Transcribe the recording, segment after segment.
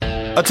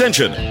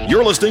Attention,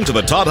 you're listening to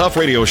the Todd Huff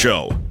Radio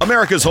Show,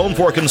 America's home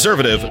for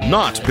conservative,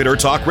 not bitter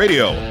talk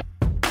radio.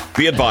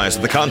 Be advised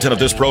that the content of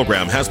this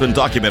program has been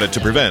documented to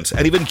prevent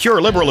and even cure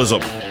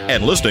liberalism,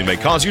 and listening may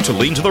cause you to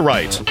lean to the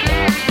right.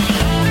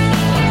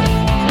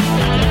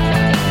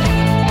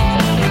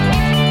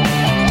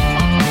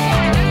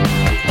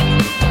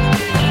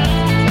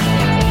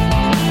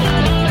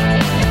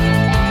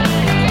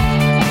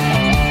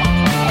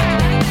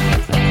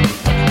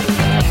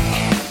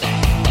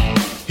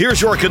 Here's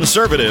your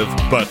conservative,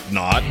 but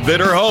not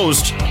bitter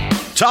host,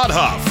 Todd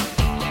Huff.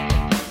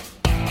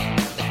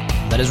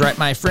 That is right,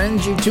 my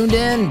friends. You've tuned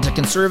in to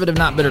Conservative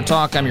Not Bitter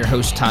Talk. I'm your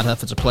host, Todd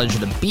Huff. It's a pleasure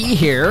to be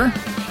here.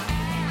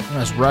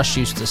 As Rush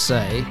used to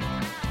say,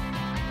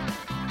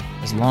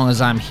 as long as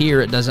I'm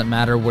here, it doesn't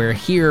matter where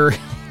here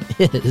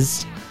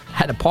is. I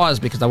had to pause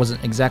because I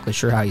wasn't exactly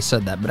sure how he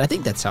said that, but I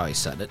think that's how he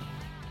said it.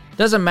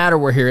 Doesn't matter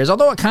where here is,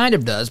 although it kind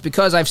of does,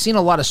 because I've seen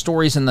a lot of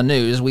stories in the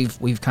news.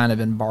 We've kind of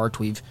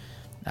embarked.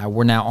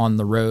 We're now on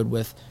the road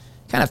with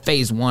kind of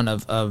phase one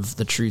of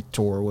the Truth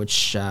Tour,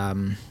 which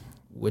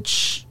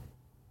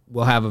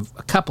will have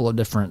a couple of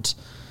different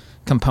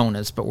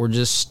components, but we're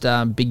just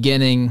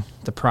beginning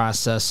the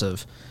process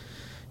of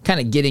kind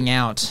of getting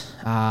out,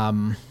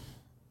 and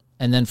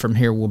then from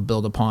here we'll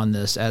build upon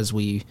this as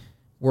we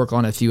work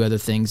on a few other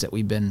things that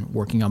we've been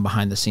working on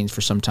behind the scenes for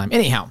some time.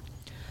 Anyhow,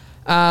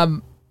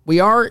 we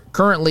are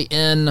currently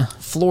in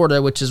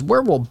Florida, which is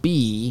where we'll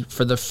be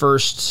for the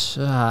first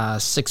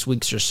 6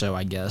 weeks or so,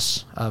 I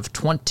guess, of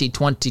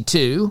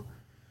 2022.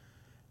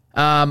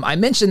 I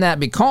mentioned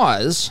that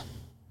because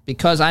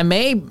I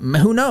may,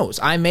 who knows,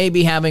 I may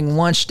be having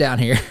lunch down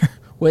here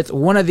with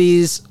one of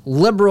these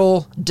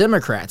liberal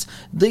Democrats.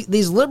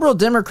 These liberal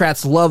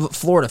Democrats love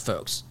Florida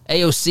folks.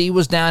 AOC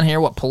was down here.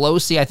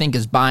 Pelosi, I think,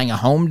 is buying a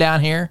home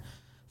down here.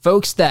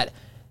 Folks that,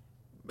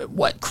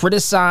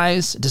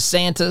 criticize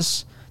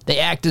DeSantis. They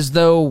act as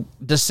though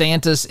Governor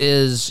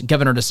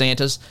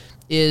DeSantis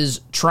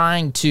is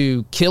trying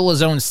to kill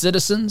his own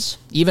citizens,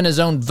 even his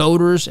own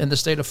voters in the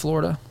state of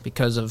Florida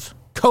because of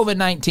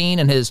COVID-19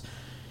 and his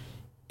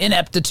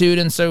ineptitude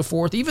and so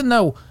forth. Even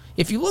though,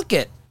 if you look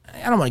at,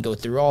 I don't want to go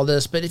through all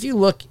this, but if you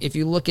look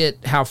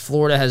at how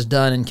Florida has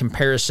done in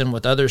comparison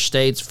with other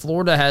states,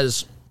 Florida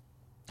has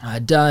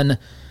done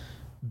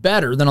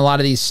better than a lot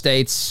of these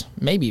states,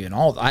 maybe even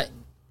all.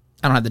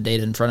 I don't have the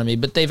data in front of me,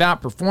 but they've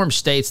outperformed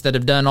states that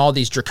have done all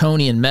these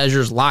draconian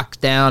measures,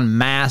 lockdown,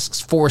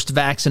 masks, forced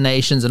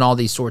vaccinations, and all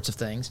these sorts of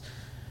things.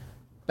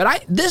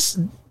 But this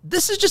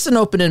is just an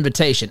open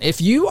invitation.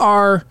 If you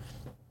are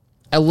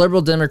a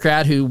liberal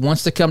Democrat who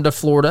wants to come to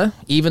Florida,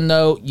 even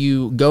though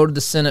you go to the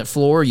Senate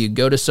floor, you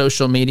go to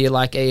social media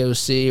like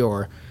AOC,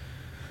 or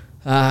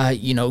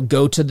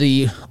go to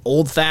the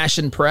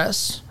old-fashioned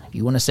press.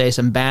 You want to say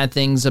some bad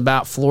things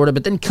about Florida,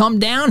 but then come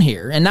down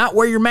here and not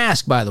wear your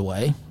mask, by the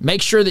way.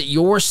 Make sure that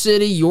your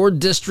city, your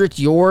district,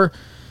 your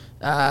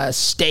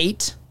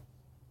state,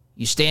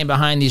 you stand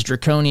behind these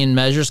draconian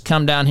measures.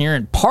 Come down here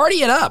and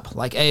party it up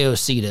like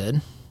AOC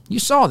did. You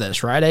saw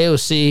this, right?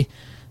 AOC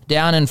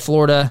down in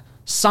Florida,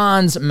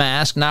 sans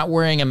mask, not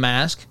wearing a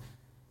mask.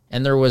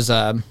 And there was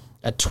a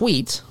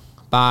tweet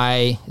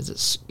by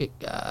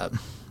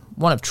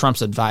one of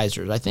Trump's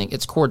advisors. I think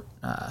it's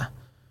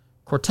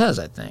Cortez,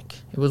 I think.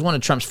 It was one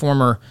of Trump's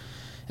former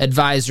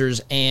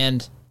advisors,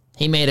 and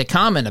he made a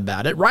comment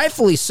about it.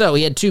 Rightfully so.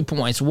 He had 2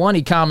 points. One,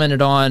 he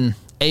commented on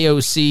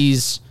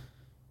AOC's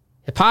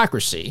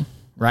hypocrisy,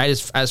 right,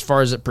 as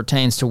far as it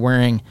pertains to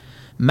wearing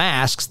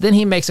masks. Then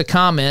he makes a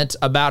comment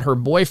about her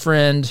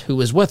boyfriend, who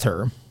was with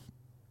her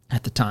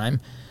at the time,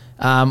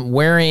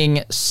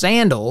 wearing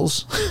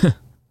sandals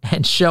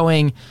and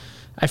showing,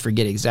 I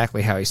forget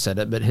exactly how he said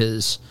it, but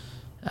his...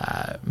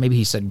 maybe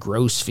he said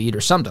gross feet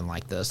or something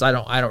like this. I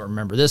don't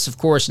remember this. Of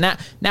course,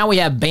 now we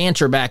have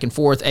banter back and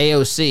forth.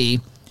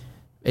 AOC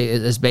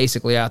is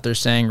basically out there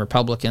saying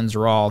Republicans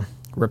are all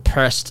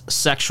repressed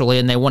sexually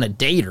and they want to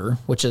date her,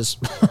 which is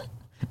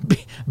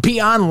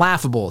beyond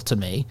laughable to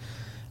me.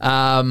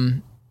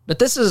 But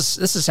this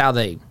is how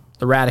the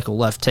radical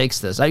left takes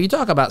this. You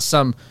talk about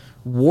some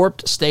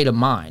warped state of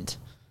mind.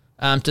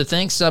 To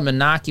think some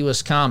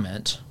innocuous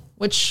comment,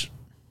 which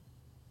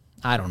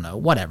I don't know,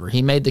 whatever.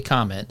 He made the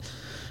comment.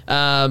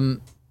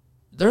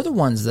 They're the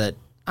ones that,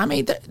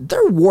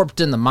 they're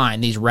warped in the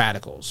mind, these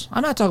radicals.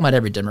 I'm not talking about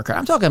every Democrat.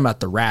 I'm talking about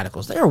the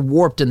radicals. They are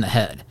warped in the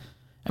head.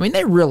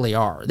 They really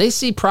are. They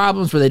see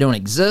problems where they don't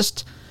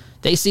exist.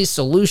 They see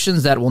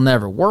solutions that will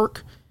never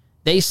work.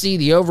 They see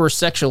the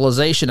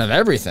over-sexualization of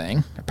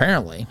everything,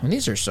 apparently.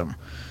 These are some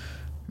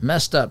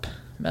messed up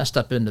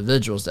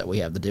individuals that we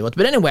have to deal with.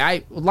 But anyway,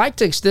 I would like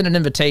to extend an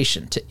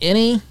invitation to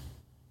any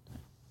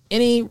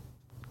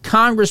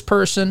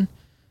congressperson,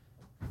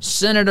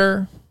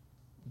 senator,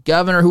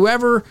 governor,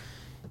 whoever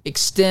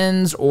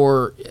extends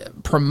or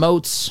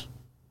promotes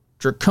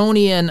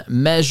draconian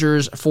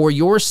measures for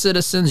your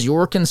citizens,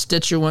 your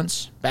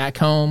constituents, back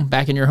home,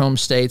 back in your home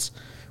states.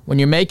 When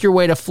you make your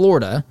way to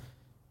Florida,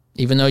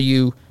 even though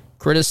you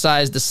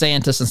criticize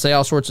DeSantis and say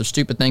all sorts of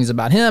stupid things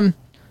about him,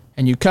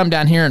 and you come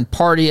down here and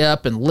party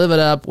up and live it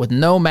up with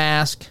no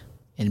mask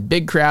in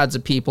big crowds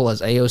of people,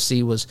 as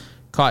AOC was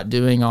caught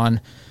doing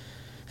on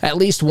at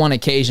least one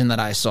occasion that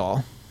I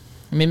saw.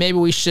 I mean, maybe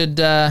we should,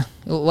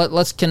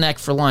 let's connect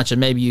for lunch, and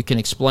maybe you can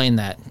explain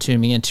that to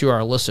me and to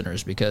our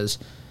listeners, because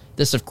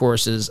this, of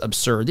course, is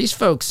absurd. These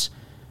folks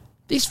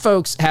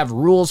have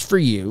rules for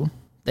you.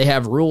 They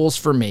have rules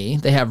for me.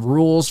 They have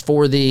rules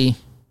for the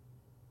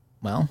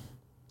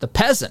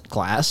peasant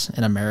class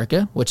in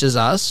America, which is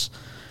us.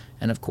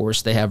 And, of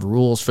course, they have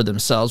rules for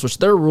themselves, which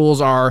their rules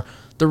are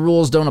the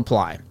rules don't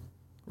apply,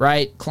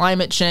 right?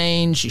 Climate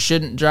change, you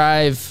shouldn't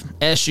drive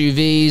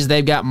SUVs.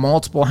 They've got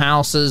multiple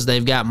houses.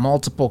 They've got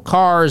multiple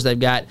cars. They've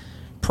got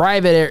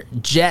private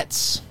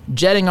jets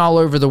jetting all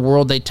over the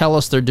world. They tell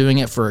us they're doing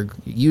it for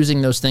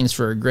using those things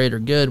for a greater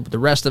good. The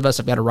rest of us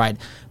have got to ride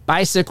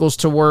bicycles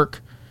to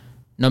work,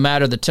 no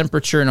matter the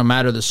temperature, no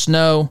matter the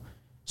snow.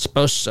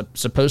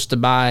 Supposed to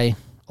buy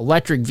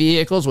electric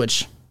vehicles,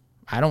 which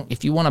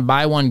if you want to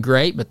buy one,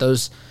 great, but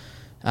those,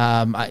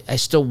 I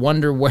still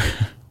wonder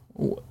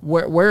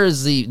where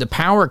is the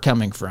power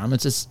coming from?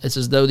 It's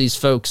as though these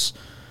folks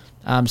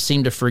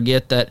seem to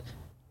forget that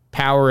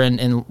power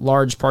in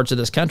large parts of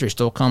this country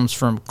still comes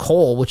from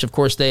coal, which of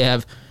course they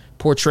have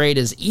portrayed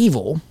as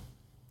evil,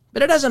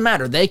 but it doesn't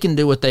matter. They can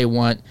do what they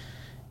want,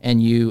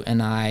 and you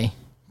and I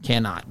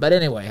cannot. But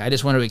anyway, I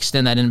just want to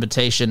extend that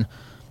invitation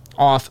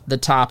off the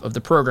top of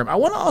the program. I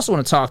also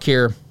want to talk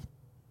here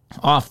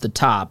off the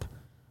top.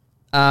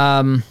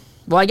 Well,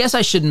 I guess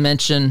I should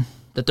mention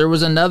that there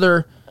was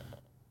another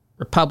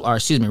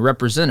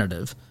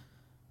representative,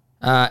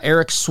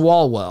 Eric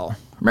Swalwell.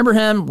 Remember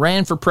him?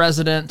 Ran for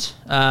president,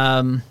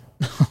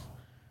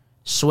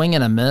 swing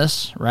and a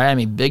miss, right? I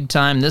mean, big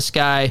time. This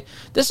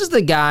is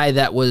the guy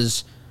that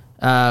was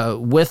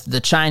with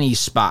the Chinese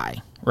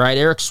spy, right?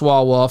 Eric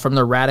Swalwell from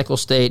the radical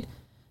state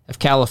of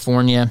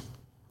California.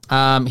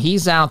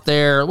 He's out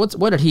there.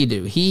 What did he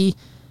do? He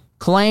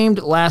claimed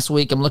last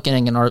week, I'm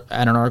looking at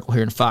an article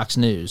here in Fox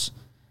News,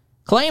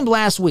 claimed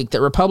last week that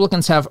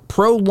Republicans have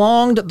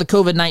prolonged the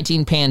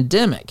COVID-19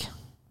 pandemic,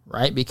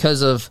 right,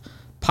 because of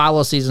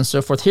policies and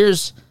so forth.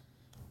 Here's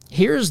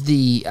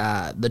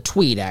the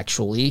tweet,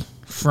 actually,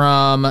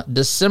 from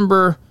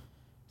December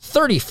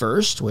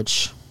 31st,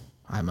 which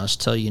I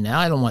must tell you now.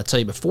 I don't want to tell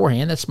you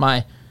beforehand.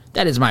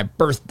 That is my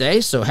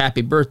birthday, so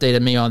happy birthday to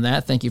me on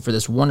that. Thank you for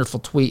this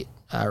wonderful tweet,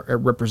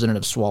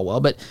 Representative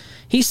Swalwell. But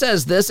he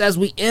says this: as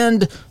we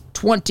end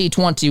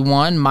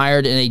 2021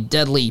 mired in a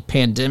deadly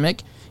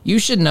pandemic, you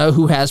should know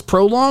who has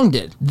prolonged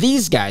it.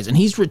 These guys. And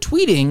he's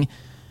retweeting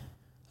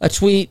a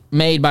tweet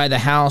made by the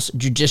House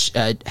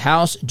Judiciary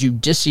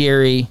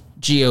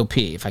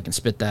GOP, if I can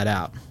spit that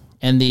out.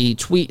 And the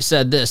tweet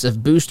said this: if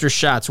booster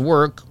shots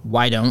work,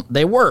 why don't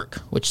they work?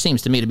 Which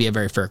seems to me to be a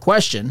very fair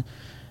question.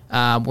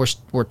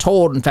 We're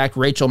told, in fact,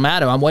 Rachel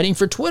Maddow, I'm waiting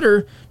for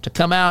Twitter to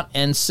come out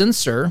and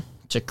censor,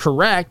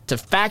 to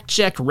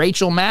fact-check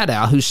Rachel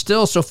Maddow, who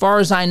still, so far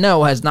as I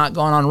know, has not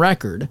gone on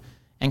record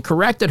and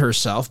corrected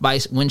herself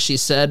when she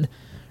said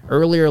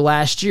earlier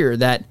last year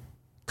that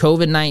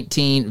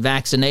COVID-19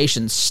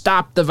 vaccination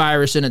stopped the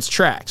virus in its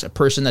tracks. A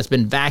person that's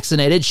been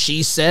vaccinated,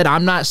 she said,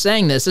 I'm not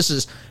saying this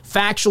is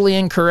factually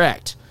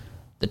incorrect.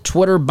 The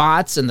Twitter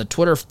bots and the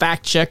Twitter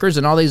fact-checkers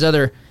and all these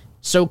other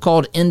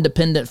so-called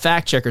independent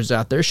fact-checkers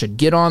out there should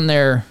get on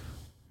their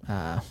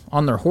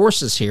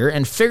horses here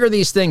and figure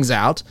these things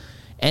out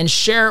and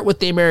share it with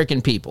the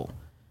American people.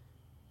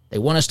 They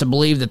want us to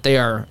believe that they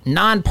are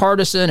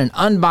nonpartisan and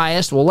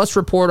unbiased. Well, let's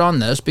report on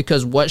this,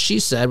 because what she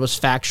said was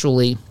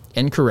factually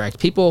incorrect.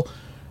 People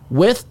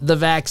with the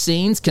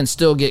vaccines can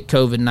still get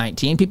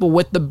COVID-19. People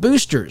with the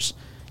boosters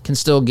can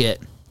still get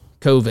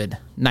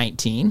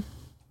COVID-19.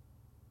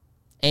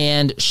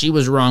 And she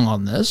was wrong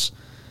on this.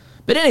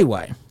 But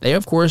anyway, they,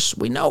 of course,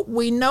 we know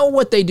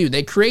what they do.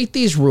 They create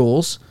these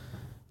rules.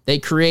 They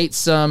create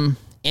some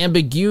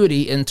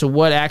ambiguity into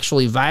what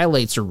actually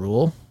violates a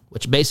rule,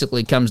 which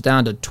basically comes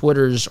down to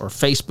Twitter's or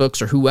Facebook's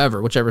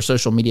or whichever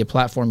social media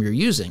platform you're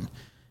using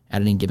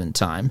at any given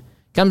time.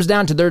 Comes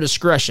down to their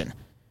discretion.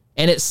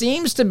 And it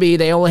seems to be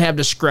they only have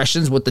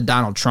discretions with the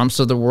Donald Trumps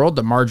of the world,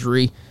 the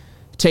Marjorie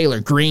Taylor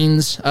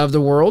Greens of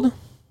the world.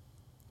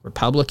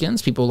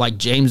 Republicans, people like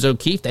James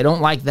O'Keefe, they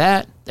don't like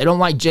that. They don't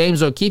like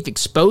James O'Keefe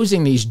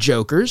exposing these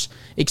jokers,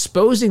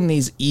 exposing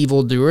these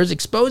evildoers,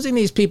 exposing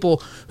these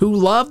people who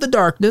love the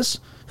darkness,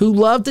 who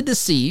love to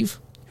deceive,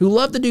 who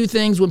love to do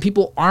things when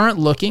people aren't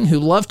looking, who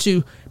love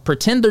to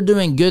pretend they're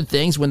doing good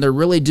things when they're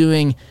really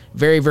doing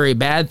very, very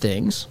bad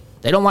things.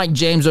 They don't like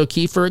James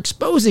O'Keefe for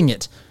exposing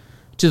it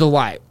to the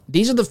light.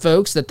 These are the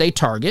folks that they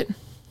target. In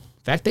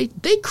fact,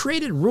 they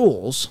created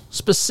rules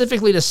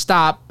specifically to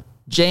stop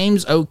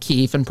James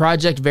O'Keefe and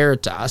Project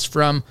Veritas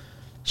from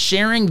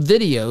sharing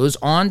videos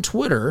on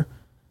Twitter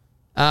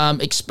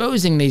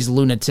exposing these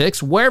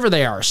lunatics wherever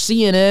they are.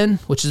 CNN,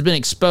 which has been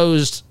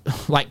exposed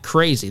like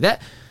crazy.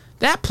 That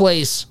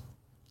place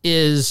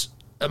is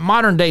a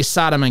modern day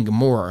Sodom and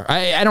Gomorrah.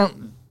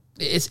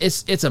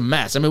 It's a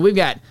mess. I mean, we've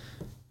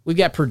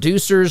got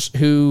producers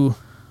who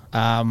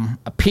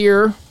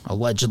appear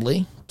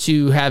allegedly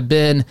to have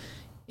been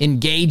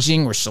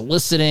engaging or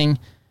soliciting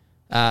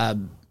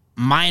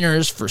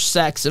minors for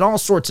sex and all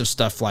sorts of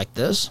stuff like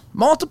this.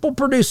 Multiple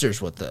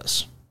producers with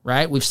this,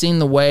 right? We've seen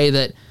the way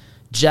that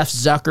Jeff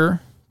Zucker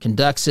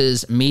conducts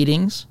his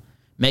meetings,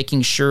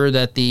 making sure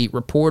that the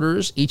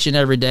reporters each and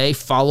every day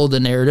follow the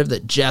narrative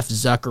that Jeff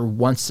Zucker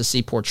wants to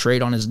see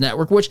portrayed on his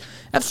network, which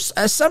at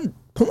some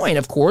point,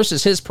 of course,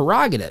 is his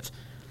prerogative.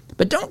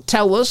 But don't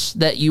tell us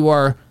that you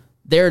are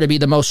there to be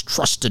the most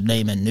trusted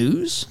name in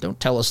news. Don't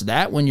tell us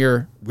that when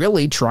you're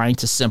really trying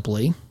to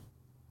simply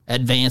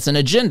advance an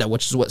agenda,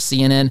 which is what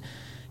CNN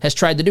has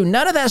tried to do.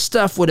 None of that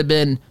stuff would have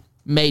been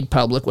made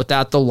public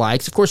without the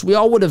likes. Of course, we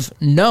all would have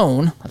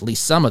known, at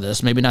least some of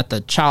this, maybe not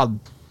the child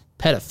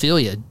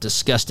pedophilia,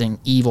 disgusting,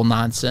 evil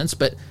nonsense,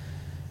 but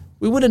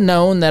we would have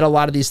known that a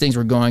lot of these things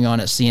were going on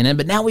at CNN,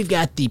 but now we've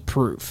got the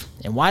proof.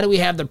 And why do we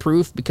have the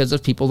proof? Because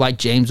of people like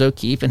James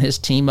O'Keefe and his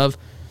team of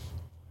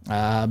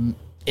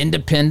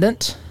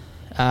independent,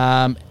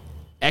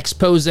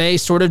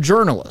 expose sort of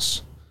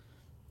journalists.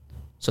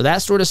 So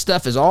that sort of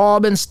stuff has all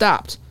been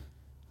stopped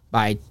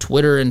by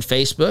Twitter and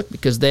Facebook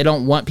because they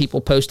don't want people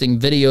posting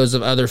videos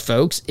of other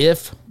folks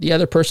if the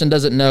other person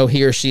doesn't know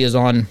he or she is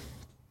on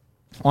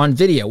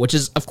video, which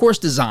is, of course,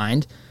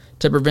 designed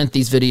to prevent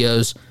these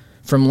videos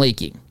from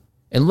leaking.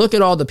 And look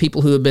at all the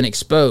people who have been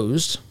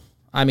exposed.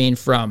 I mean,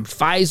 from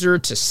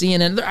Pfizer to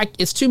CNN.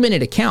 It's too many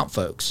to count,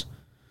 folks.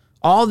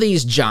 All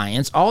these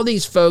giants, all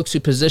these folks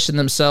who position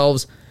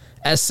themselves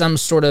as some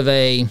sort of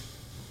a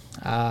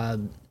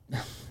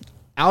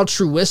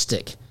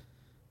altruistically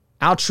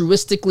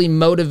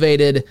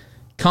motivated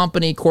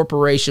company,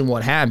 corporation,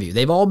 what have you.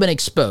 They've all been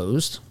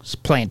exposed,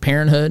 Planned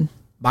Parenthood,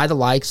 by the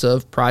likes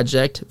of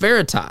Project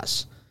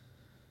Veritas.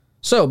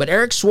 So, but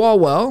Eric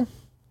Swalwell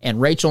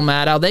and Rachel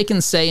Maddow, they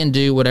can say and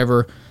do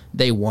whatever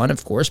they want,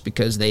 of course,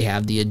 because they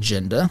have the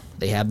agenda.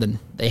 They have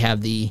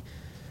the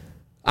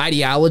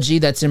ideology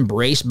that's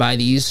embraced by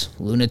these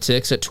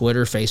lunatics at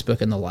Twitter,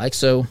 Facebook, and the like.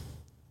 So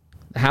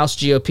the House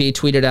GOP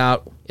tweeted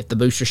out, if the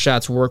booster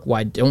shots work,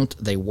 why don't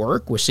they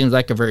work? Which seems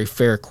like a very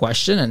fair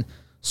question. And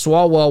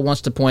Swalwell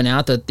wants to point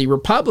out that the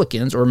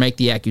Republicans, or make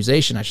the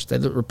accusation, I should say,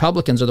 the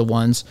Republicans are the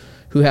ones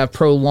who have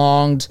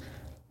prolonged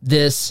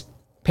this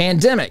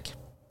pandemic.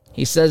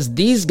 He says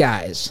these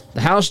guys,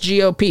 the House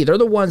GOP, they're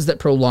the ones that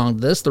prolonged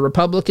this. The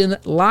Republican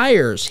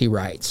liars, he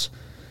writes.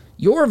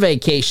 Your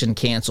vacation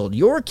canceled.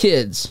 Your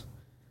kids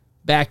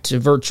back to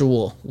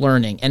virtual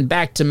learning and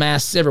back to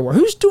masks everywhere.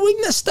 Who's doing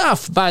this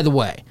stuff, by the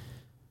way?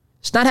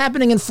 It's not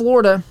happening in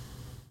Florida.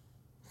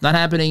 It's not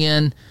happening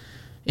in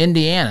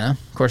Indiana.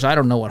 Of course, I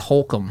don't know what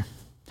Holcomb.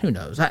 Who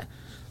knows? I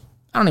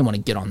don't even want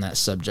to get on that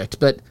subject.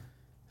 But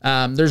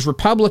there's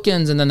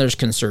Republicans and then there's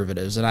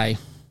conservatives, and I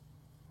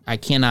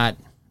cannot.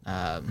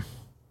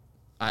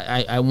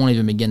 I won't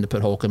even begin to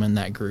put Holcomb in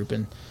that group,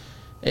 and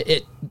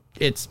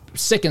it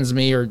sickens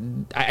me, or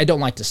I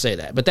don't like to say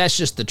that, but that's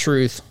just the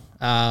truth.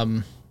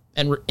 And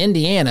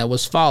Indiana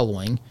was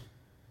following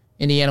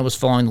the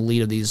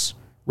lead of these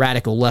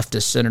radical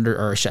leftist senators,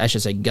 or I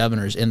should say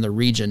governors in the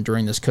region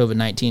during this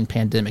COVID-19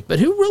 pandemic. But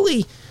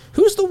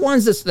who's the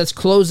ones that's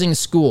closing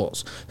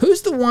schools?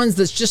 Who's the ones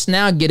that's just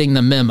now getting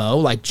the memo,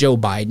 like Joe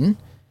Biden,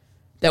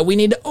 that we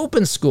need to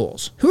open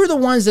schools? Who are the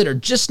ones that are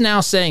just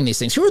now saying these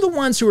things? Who are the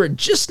ones who are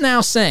just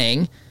now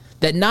saying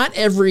that not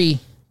every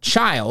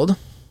child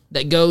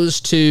that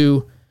goes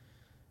to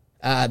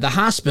the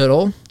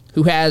hospital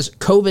who has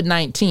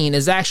COVID-19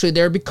 is actually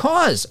there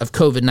because of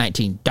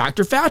COVID-19?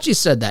 Dr. Fauci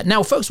said that.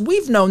 Now, folks,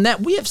 we've known that.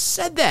 We have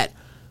said that,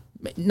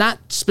 not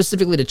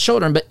specifically to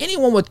children, but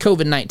anyone with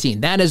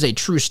COVID-19. That is a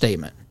true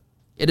statement.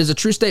 It is a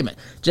true statement.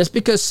 Just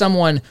because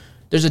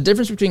there's a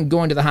difference between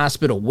going to the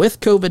hospital with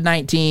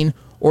COVID-19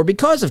 or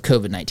because of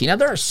COVID-19. Now,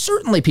 there are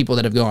certainly people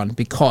that have gone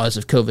because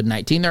of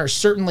COVID-19. There are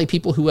certainly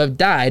people who have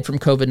died from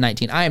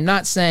COVID-19. I am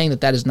not saying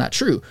that is not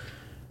true,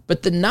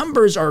 but the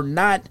numbers are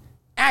not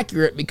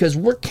accurate because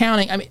we're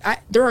counting. I mean,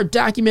 there are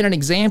documented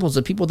examples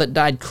of people that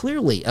died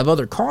clearly of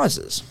other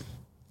causes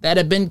that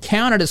have been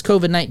counted as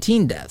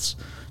COVID-19 deaths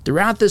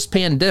throughout this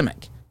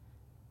pandemic.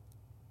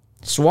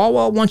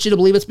 Swalwell wants you to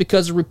believe it's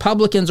because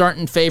Republicans aren't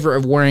in favor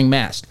of wearing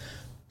masks.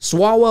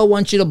 Swalwell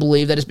wants you to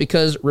believe that it's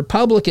because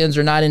Republicans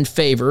are not in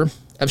favor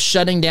of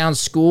shutting down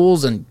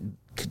schools and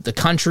the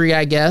country,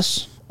 I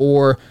guess,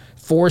 or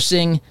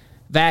forcing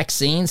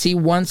vaccines. He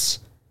wants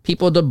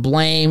people to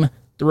blame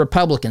the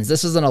Republicans.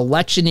 This is an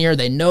election year.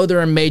 They know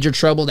they're in major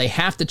trouble. They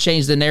have to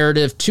change the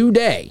narrative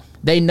today.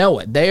 They know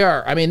it.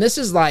 This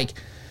is like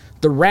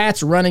the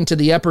rats running to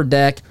the upper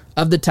deck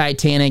of the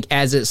Titanic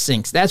as it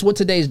sinks. That's what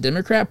today's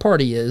Democrat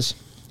Party is.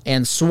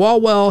 And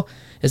Swalwell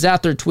is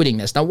out there tweeting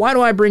this. Now, why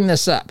do I bring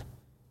this up?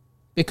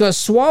 Because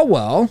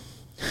Swalwell,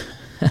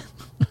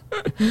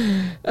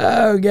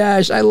 oh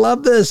gosh, I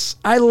love this.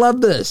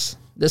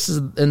 This is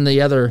in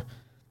the other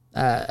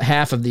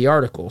half of the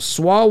article.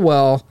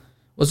 Swalwell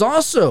was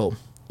also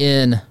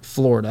in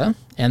Florida,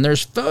 and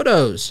there's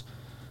photos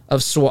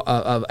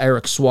of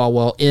Eric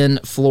Swalwell in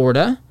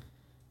Florida.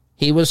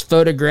 He was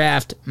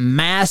photographed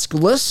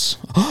maskless.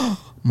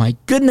 Oh, my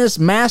goodness,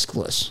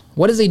 maskless.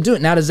 What is he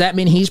doing? Now, does that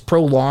mean he's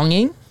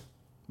prolonging,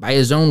 by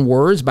his own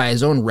words, by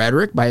his own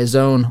rhetoric, by his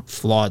own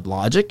flawed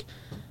logic,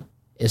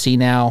 Is he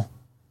now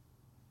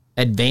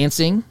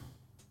advancing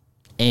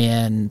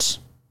and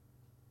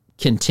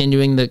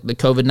continuing the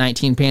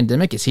COVID-19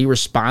 pandemic? Is he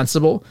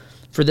responsible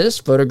for this?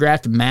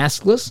 Photographed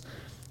maskless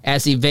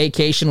as he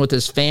vacationed with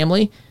his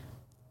family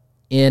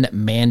in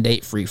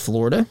mandate-free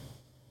Florida.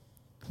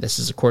 This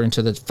is according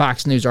to the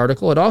Fox News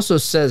article. It also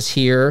says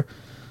here,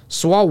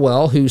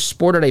 Swalwell, who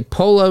sported a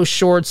polo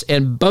shorts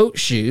and boat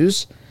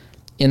shoes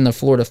in the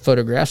Florida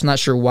photographs. Not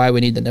sure why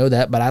we need to know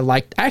that, but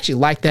I actually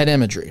like that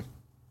imagery.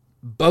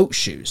 Boat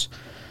shoes.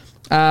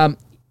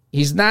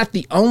 He's not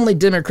the only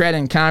Democrat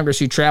in Congress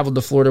who traveled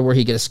to Florida where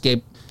he could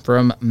escape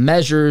from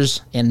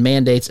measures and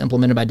mandates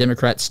implemented by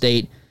Democrat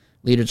state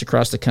leaders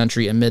across the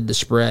country amid the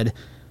spread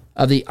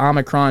of the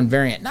Omicron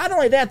variant. Not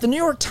only that, the New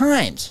York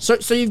Times.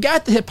 So you've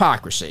got the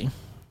hypocrisy,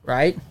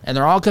 right? And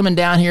they're all coming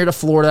down here to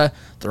Florida.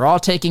 They're all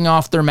taking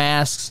off their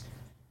masks.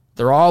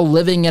 They're all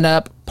living it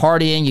up,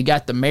 partying. You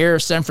got the mayor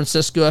of San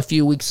Francisco a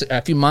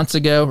few months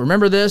ago.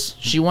 Remember this?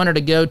 She wanted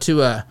to go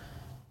to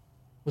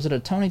was it a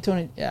Tony?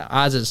 Yeah,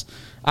 Oz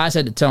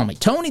had to tell me.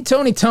 Tony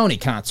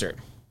concert.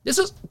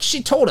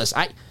 She told us.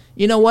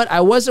 You know what?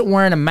 I wasn't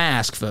wearing a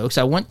mask, folks.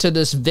 I went to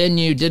this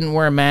venue, didn't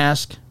wear a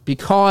mask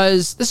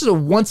because this is a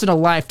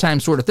once-in-a-lifetime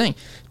sort of thing.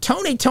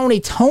 Tony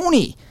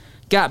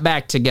got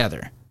back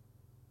together.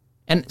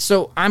 And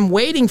so I'm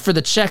waiting for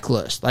the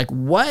checklist. Like,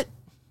 what?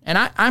 And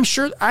I'm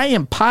sure, I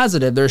am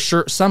positive there's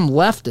some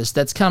leftist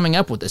that's coming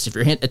up with this. If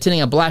you're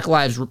attending a Black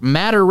Lives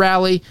Matter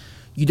rally,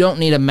 you don't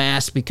need a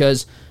mask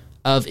because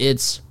of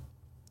its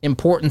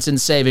importance in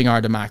saving our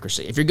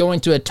democracy. If you're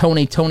going to a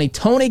Tony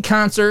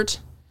concert,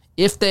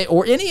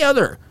 or any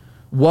other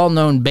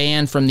well-known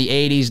band from the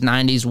 80s,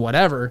 90s,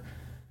 whatever,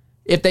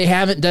 if they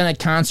haven't done a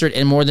concert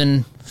in more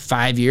than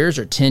 5 years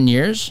or 10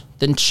 years,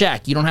 then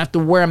check. You don't have to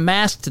wear a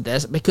mask to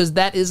this because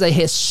that is a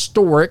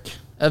historic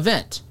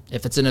event.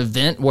 If it's an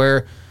event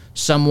where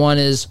someone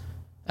is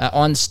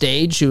on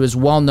stage who is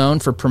well-known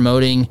for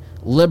promoting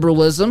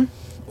liberalism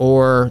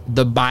or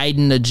the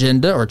Biden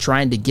agenda or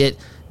trying to get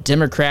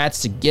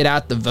Democrats to get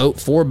out the vote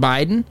for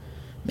Biden,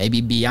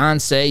 maybe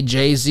Beyonce,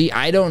 Jay-Z,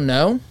 I don't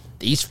know.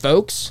 These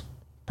folks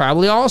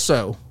probably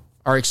also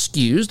are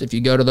excused. If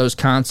you go to those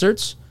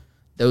concerts,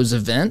 those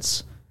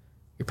events,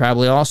 you're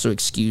probably also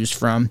excused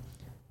from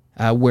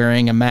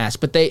wearing a mask.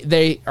 But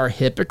they are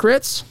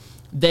hypocrites.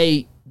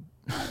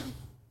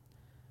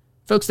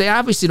 Folks, they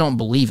obviously don't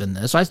believe in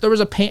this. There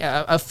was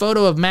a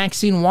photo of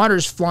Maxine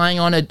Waters flying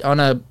on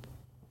a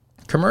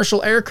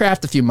commercial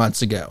aircraft a few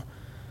months ago,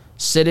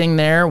 sitting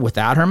there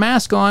without her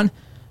mask on.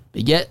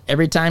 But yet,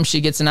 every time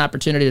she gets an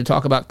opportunity to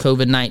talk about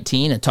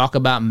COVID-19 and talk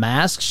about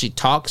masks, she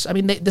talks. I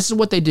mean, this is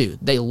what they do.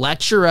 They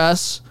lecture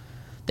us.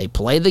 They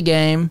play the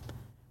game.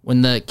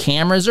 When the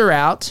cameras are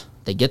out,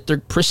 they get their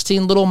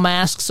pristine little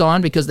masks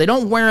on because they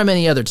don't wear them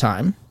any other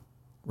time,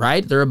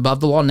 right? They're above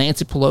the law.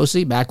 Nancy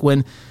Pelosi, back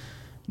when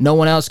no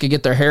one else could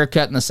get their hair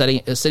cut in the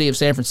city of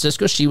San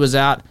Francisco, she was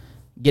out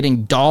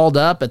getting dolled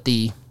up at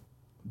the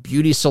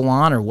beauty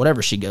salon or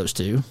whatever she goes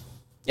to.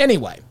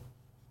 Anyway,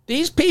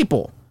 these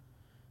people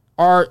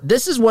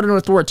this is what an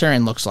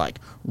authoritarian looks like.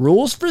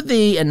 Rules for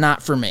thee and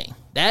not for me.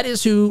 That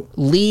is who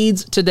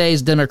leads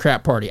today's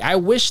Democrat Party. I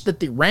wish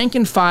that the rank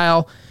and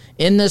file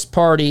in this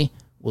party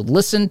would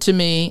listen to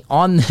me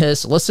on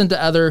this, listen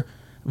to other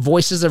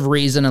voices of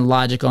reason and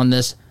logic on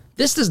this.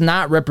 This does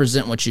not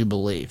represent what you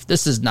believe.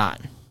 This is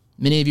not.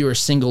 Many of you are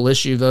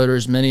single-issue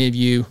voters. Many of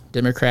you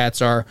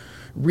Democrats are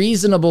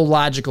reasonable,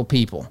 logical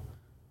people.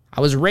 I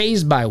was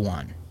raised by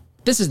one.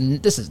 This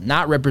does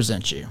not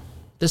represent you.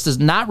 This does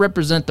not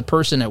represent the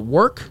person at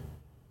work,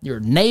 your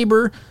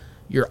neighbor,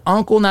 your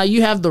uncle. Now,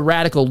 you have the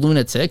radical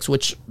lunatics,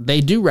 which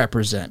they do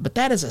represent, but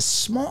that is a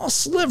small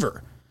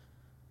sliver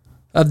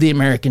of the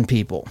American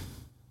people.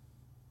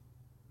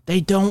 They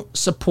don't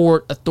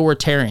support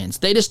authoritarians.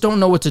 They just don't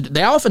know what to do.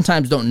 They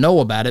oftentimes don't know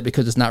about it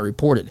because it's not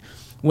reported.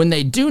 When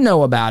they do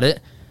know about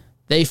it,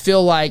 they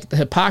feel like the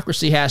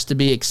hypocrisy has to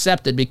be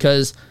accepted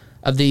because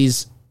of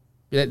these.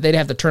 They'd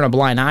have to turn a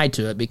blind eye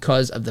to it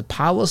because of the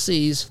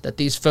policies that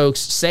these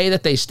folks say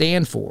that they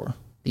stand for.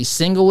 These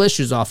single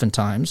issues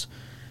oftentimes.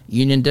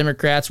 Union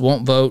Democrats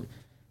won't vote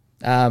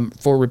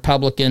for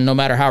Republican no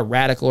matter how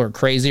radical or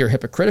crazy or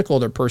hypocritical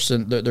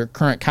their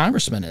current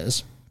congressman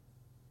is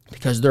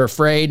because they're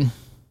afraid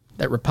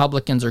that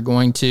Republicans are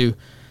going to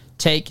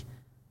take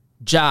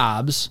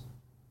jobs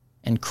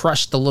and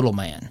crush the little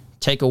man,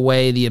 take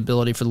away the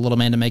ability for the little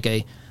man to make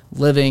a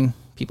living.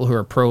 People who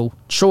are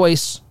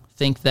pro-choice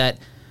think that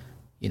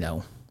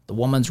the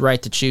woman's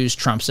right to choose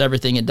trumps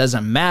everything. It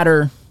doesn't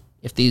matter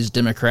if these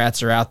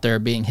Democrats are out there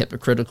being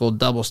hypocritical,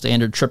 double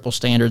standard, triple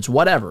standards,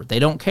 whatever. They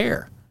don't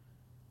care.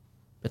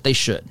 But they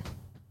should.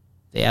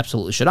 They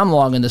absolutely should. I'm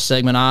long in this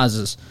segment. Oz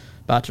is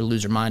about to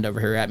lose her mind over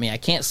here at me. I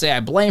can't say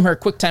I blame her.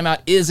 Quick timeout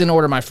is in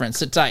order, my friend.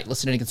 Sit tight.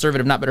 Listen to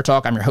Conservative Not Better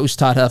Talk. I'm your host,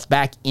 Todd Huff.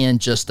 Back in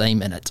just a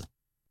minute.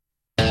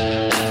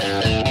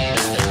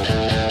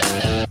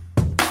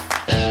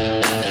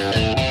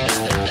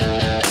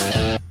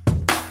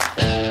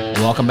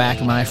 Welcome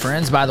back, my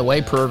friends. By the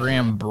way,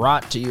 program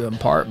brought to you in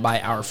part by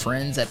our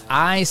friends at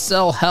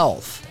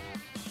ISellHealth.com.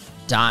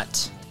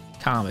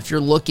 AmericaHomeForConservative.com. If you're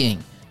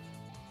looking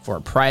for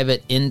a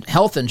private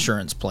health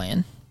insurance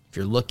plan, if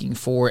you're looking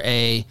for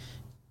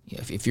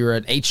if you're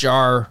an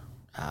HR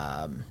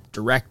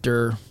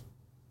director,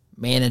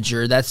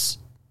 manager, that's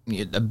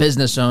a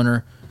business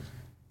owner,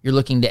 you're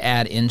looking to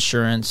add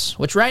insurance,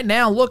 which right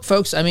now, look,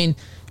 folks, I mean,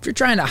 if you're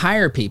trying to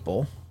hire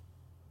people,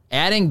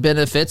 adding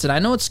benefits, and I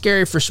know it's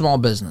scary for small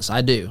business.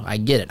 I do. I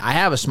get it. I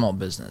have a small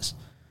business.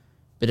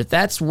 But if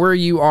that's where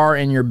you are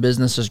in your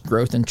business's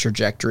growth and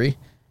trajectory,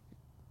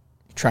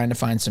 trying to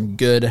find some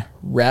good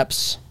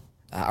reps,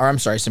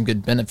 some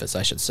good benefits,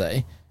 I should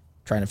say,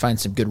 trying to find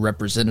some good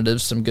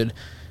representatives, some good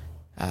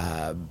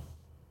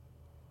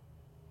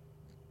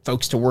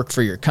folks to work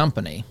for your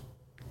company,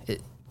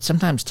 it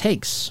sometimes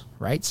takes,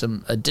 right,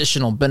 some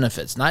additional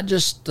benefits, not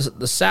just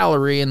the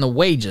salary and the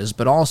wages,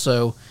 but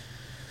also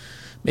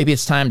maybe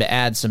it's time to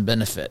add some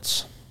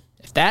benefits.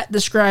 If that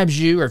describes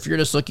you, or if you're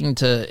just looking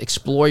to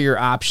explore your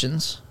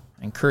options,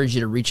 I encourage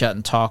you to reach out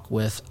and talk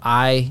with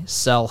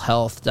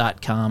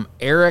isellhealth.com.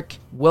 Eric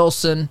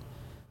Wilson,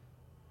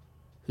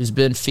 who's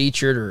been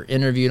featured or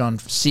interviewed on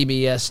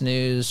CBS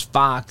News,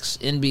 Fox,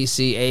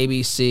 NBC,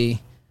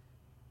 ABC,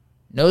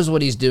 knows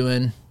what he's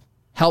doing,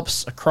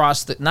 helps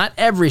across not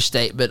every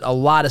state, but a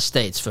lot of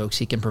states, folks,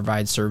 he can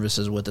provide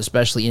services with,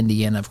 especially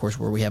Indiana, of course,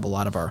 where we have a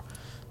lot of our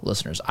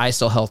listeners.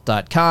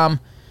 isellhealth.com.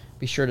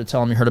 Be sure to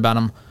tell him you heard about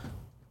him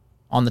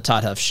on the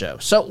Todd Huff Show.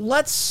 So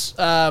let's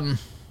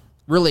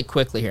really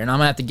quickly here, and I'm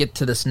going to have to get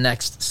to this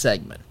next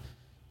segment.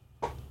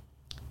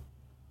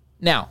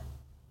 Now,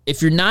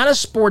 if you're not a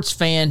sports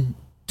fan,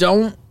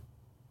 don't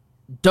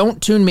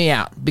tune me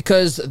out,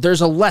 because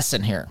there's a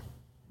lesson here.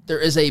 There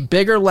is a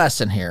bigger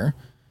lesson here,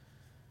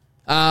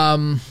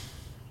 and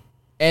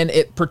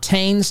it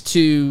pertains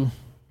to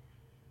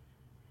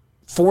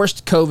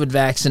forced COVID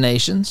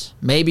vaccinations.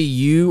 Maybe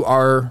you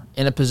are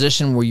in a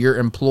position where your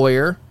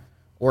employer,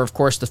 or of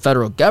course the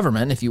federal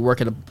government, if you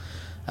work at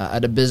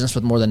a business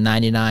with more than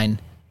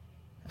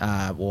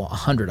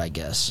 100, I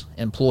guess,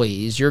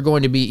 employees, you're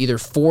going to be either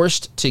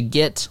forced to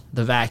get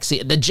the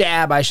vaccine, the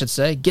jab, I should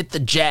say, get the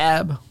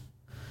jab.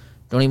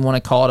 Don't even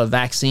want to call it a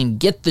vaccine.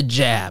 Get the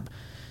jab.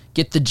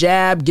 Get the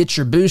jab, get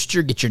your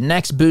booster, get your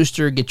next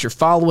booster, get your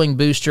following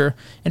booster.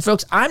 And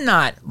folks, I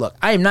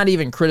am not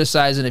even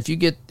criticizing if you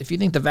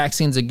think the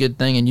vaccine's a good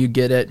thing and you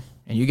get it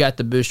and you got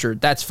the booster,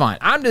 that's fine.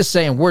 I'm just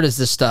saying, where does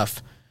this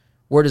stuff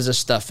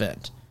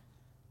end?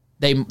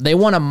 They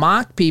want to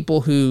mock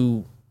people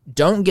who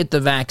don't get the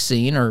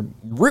vaccine or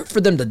root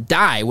for them to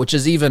die, which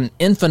is even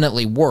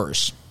infinitely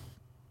worse.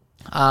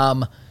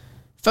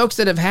 Folks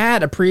that have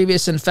had a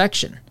previous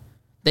infection,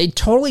 they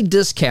totally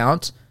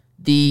discount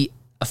the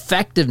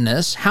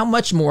effectiveness, how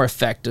much more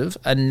effective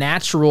a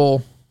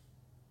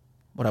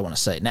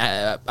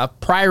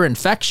prior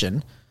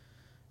infection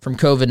from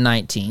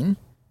COVID-19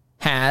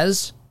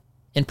 has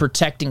in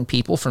protecting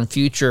people from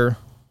future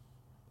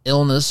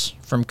illness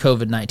from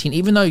COVID-19,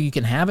 even though you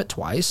can have it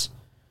twice.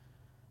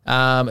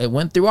 It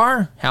went through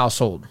our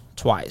household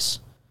twice.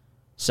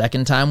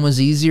 Second time was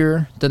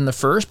easier than the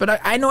first,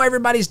 but I know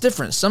everybody's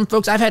different. Some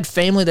folks, I've had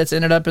family that's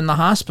ended up in the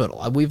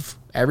hospital.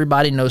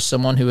 Everybody knows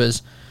someone who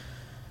has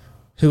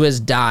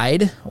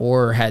died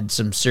or had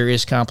some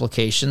serious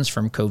complications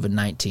from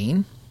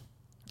COVID-19.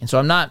 And so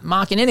I'm not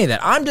mocking any of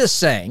that. I'm just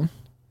saying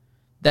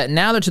that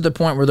now they're to the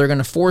point where they're going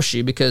to force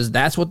you because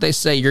that's what they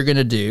say you're going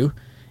to do.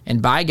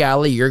 And by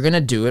golly, you're going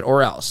to do it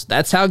or else.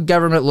 That's how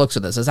government looks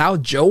at this. That's how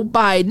Joe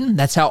Biden,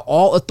 that's how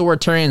all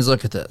authoritarians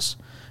look at this.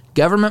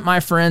 Government, my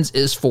friends,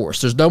 is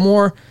force. There's no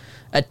more,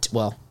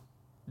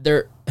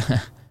 they're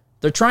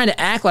trying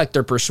to act like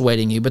they're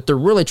persuading you, but they're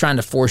really trying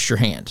to force your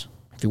hand.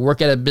 If you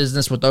work at a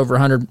business with over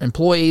 100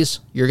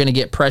 employees, you're going to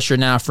get pressure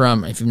now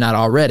from, if you've not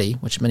already,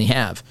 which many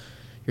have,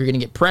 you're going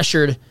to get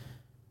pressured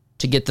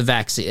to get the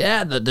vaccine,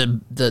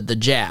 the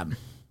jab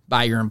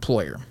by your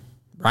employer,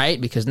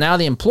 right? Because now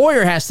the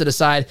employer has to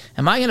decide,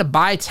 am I going to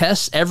buy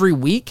tests every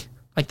week?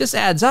 Like, this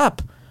adds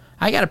up.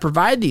 I got to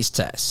provide these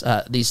tests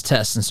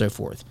and so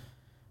forth.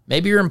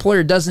 Maybe your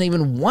employer doesn't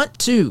even want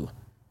to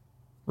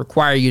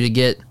require you to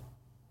get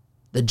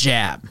the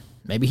jab.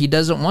 Maybe he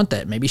doesn't want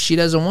that. Maybe she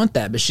doesn't want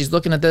that. But she's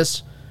looking at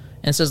this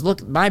and says,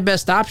 look, my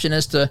best option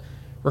is to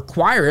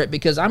require it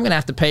because I'm going to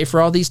have to pay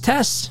for all these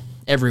tests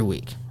every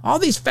week. All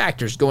these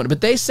factors go in. But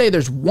they say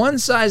there's one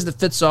size that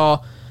fits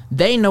all.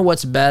 They know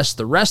what's best.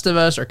 The rest of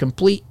us are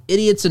complete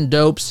idiots and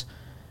dopes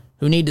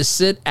who need to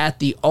sit at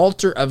the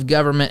altar of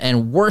government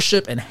and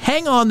worship and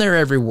hang on their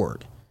every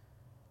word.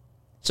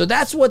 So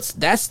that's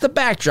the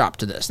backdrop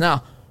to this.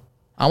 Now,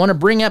 I want to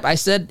bring up, I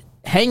said,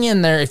 hang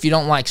in there if you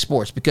don't like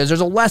sports, because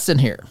there's a lesson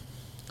here.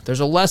 There's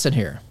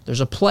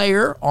a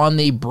player on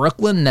the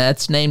Brooklyn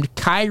Nets named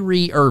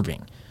Kyrie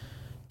Irving.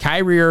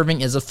 Kyrie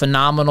Irving is a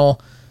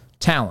phenomenal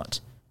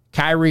talent.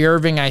 Kyrie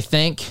Irving, I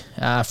think,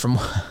 from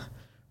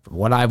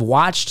what I've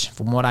watched,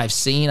 from what I've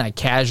seen, I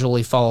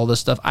casually follow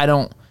this stuff. I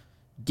don't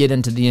get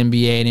into the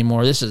NBA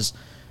anymore. This is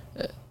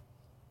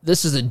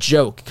a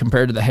joke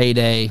compared to the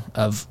heyday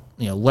of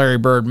Larry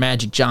Bird,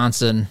 Magic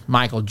Johnson,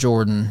 Michael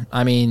Jordan.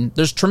 I mean,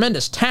 there's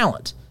tremendous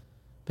talent,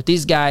 but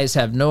these guys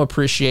have no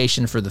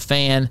appreciation for the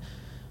fan.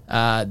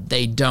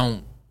 they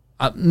don't.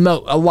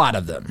 A lot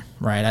of them,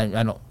 right?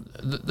 I don't.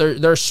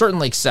 There are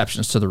certainly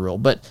exceptions to the rule,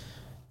 but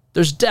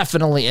there's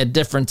definitely a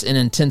difference in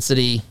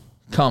intensity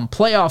come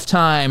playoff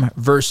time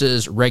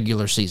versus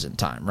regular season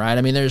time, right?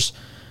 I mean, there's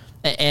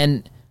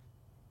an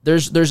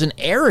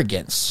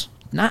arrogance.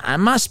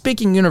 I'm not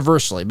speaking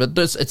universally, but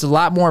it's a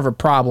lot more of a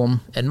problem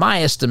in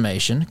my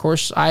estimation. Of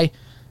course, I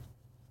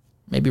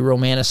maybe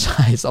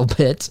romanticize a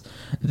bit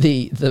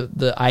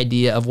the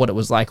idea of what it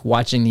was like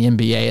watching the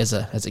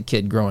NBA as a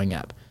kid growing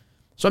up.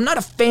 So I'm not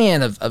a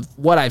fan of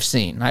what I've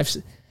seen.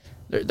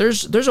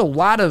 There's a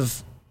lot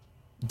of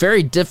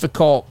very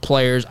difficult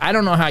players. I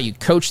don't know how you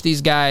coach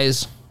these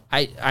guys.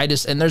 I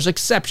just, and there's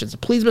exceptions.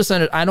 Please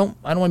misunderstand. I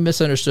don't want to be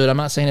misunderstood. I'm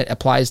not saying it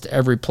applies to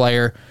every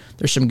player.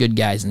 There's some good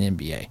guys in the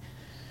NBA.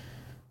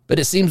 But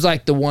it seems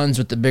like the ones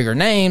with the bigger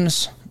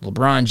names,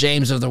 LeBron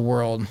James of the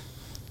world,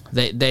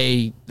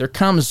 there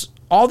comes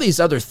all these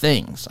other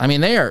things. I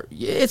mean,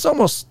 it's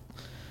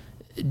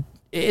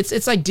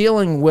like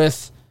dealing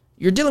with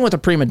a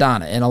prima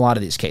donna in a lot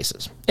of these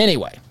cases.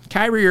 Anyway,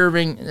 Kyrie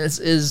Irving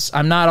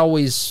I'm not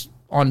always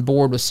on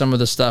board with some of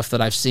the stuff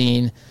that I've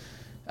seen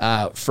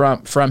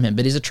from him,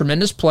 but he's a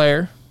tremendous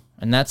player,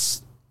 and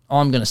that's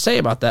all I'm going to say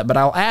about that. But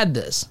I'll add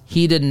this.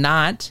 He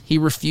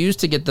refused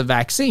to get the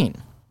vaccine.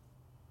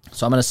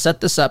 So I'm going to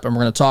set this up, and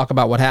we're going to talk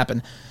about what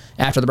happened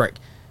after the break.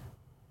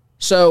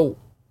 So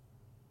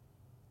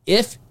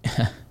if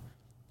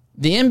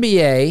the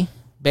NBA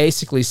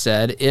basically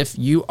said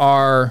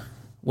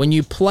when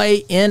you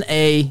play in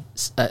a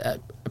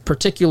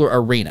particular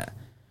arena,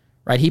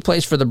 right? He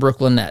plays for the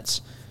Brooklyn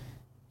Nets.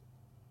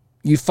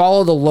 You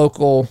follow the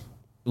local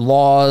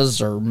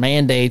laws or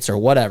mandates or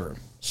whatever.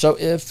 So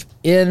if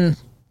in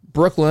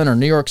Brooklyn or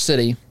New York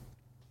City,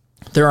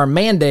 there are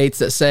mandates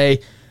that say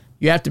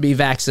you have to be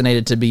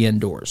vaccinated to be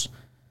indoors.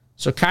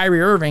 So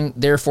Kyrie Irving,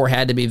 therefore,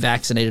 had to be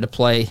vaccinated to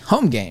play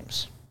home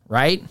games,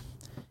 right?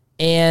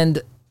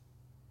 And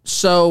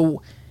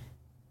so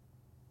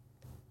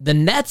the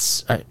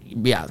Nets,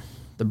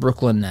 the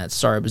Brooklyn Nets.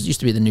 Sorry, it used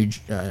to be the New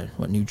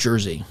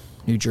Jersey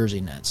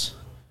Nets.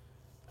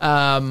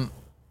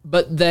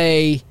 But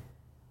they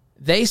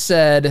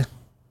said,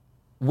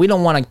 we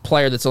don't want a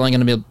player that's only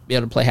going to be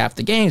able to play half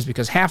the games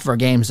because half of our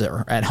games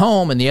are at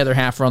home and the other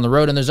half are on the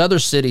road. And there's other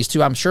cities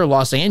too. I'm sure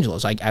Los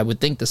Angeles. I would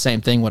think the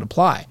same thing would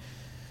apply.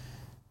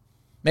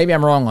 Maybe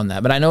I'm wrong on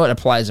that, but I know it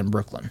applies in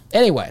Brooklyn.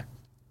 Anyway,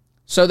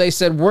 so they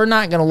said, we're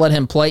not going to let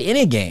him play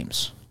any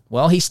games.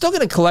 Well, he's still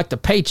going to collect a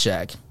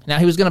paycheck. Now,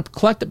 he was going to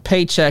collect a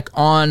paycheck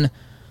on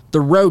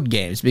the road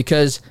games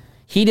because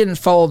he didn't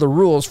follow the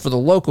rules for the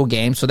local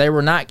games, so they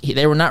were not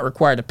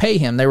required to pay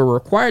him. They were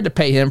required to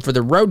pay him for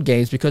the road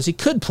games because he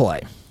could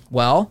play.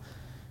 Well,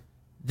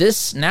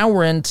 now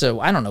we're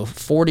into,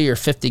 40 or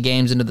 50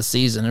 games into the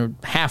season, or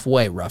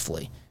halfway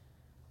roughly.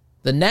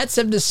 The Nets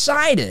have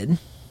decided,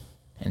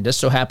 and this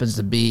so happens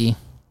to be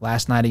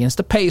last night against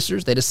the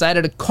Pacers, they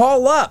decided to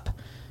call up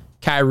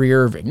Kyrie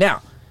Irving.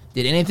 Now,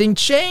 did anything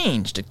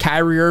change? Did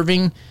Kyrie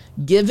Irving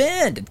give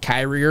in? Did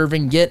Kyrie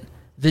Irving get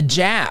the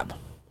jab?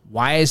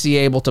 Why is he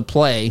able to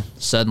play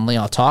suddenly?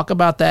 I'll talk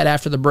about that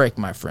after the break,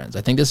 my friends.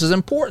 I think this is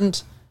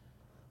important.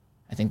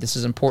 I think this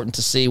is important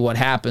to see what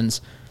happens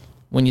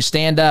when you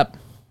stand up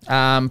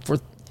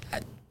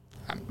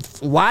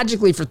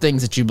logically for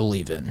things that you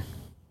believe in.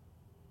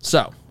 So,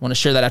 I want to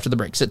share that after the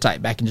break. Sit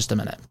tight. Back in just a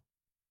minute.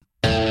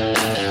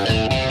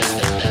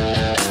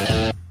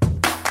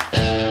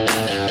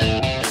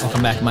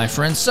 Welcome back, my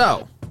friends.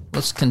 So,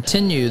 let's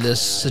continue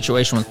this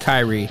situation with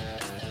Kyrie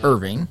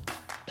Irving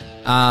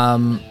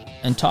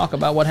and talk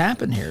about what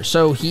happened here.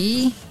 So,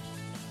 the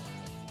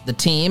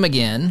team,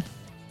 again,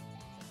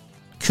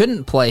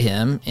 couldn't play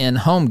him in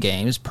home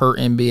games per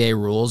NBA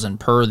rules and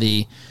per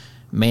the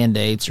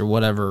mandates or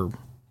whatever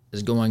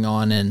is going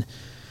on in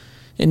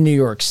New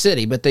York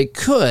City, but they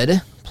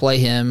could play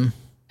him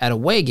at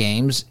away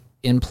games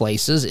in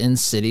places, in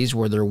cities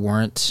where there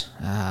weren't,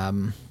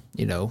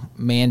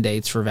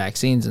 mandates for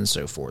vaccines and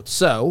so forth.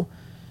 So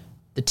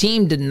the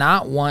team did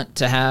not want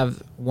to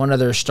have one of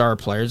their star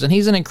players, and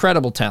he's an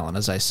incredible talent,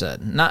 as I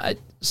said.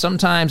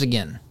 Sometimes,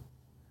 again,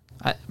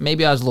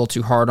 maybe I was a little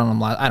too hard on him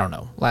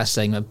last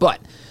segment, but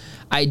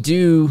I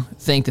do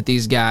think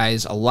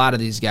that a lot of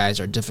these guys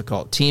are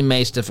difficult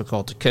teammates,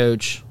 difficult to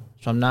coach.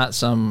 So I'm not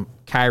some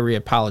Kyrie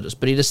apologist,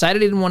 but he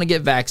decided he didn't want to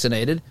get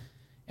vaccinated.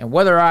 And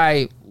whether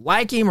I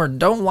like him or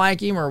don't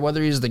like him, or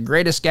whether he's the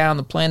greatest guy on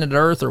the planet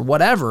Earth or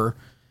whatever,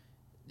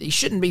 he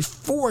shouldn't be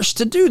forced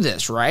to do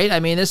this, right? I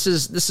mean, this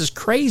is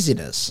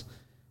craziness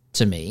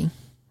to me.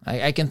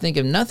 I can think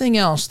of nothing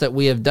else that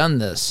we have done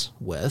this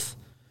with,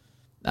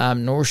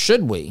 nor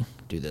should we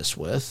do this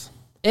with.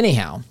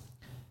 Anyhow,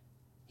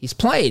 he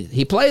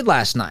played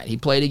last night. He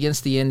played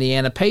against the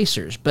Indiana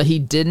Pacers, but he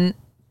didn't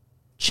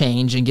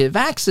change and get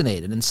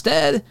vaccinated.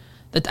 Instead,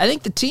 I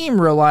think the team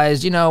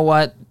realized, you know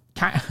what,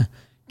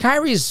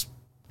 Kyrie's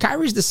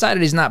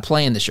decided he's not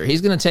playing this year.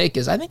 He's going to take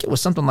I think it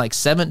was something like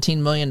 $17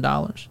 million.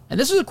 And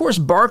this is, of course,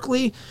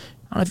 Barkley.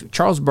 I don't know if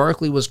Charles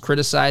Barkley was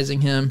criticizing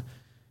him,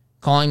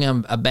 calling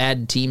him a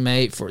bad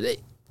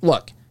teammate.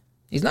 Look,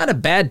 he's not a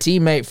bad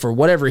teammate for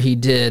whatever he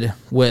did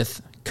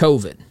with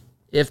COVID.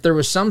 If there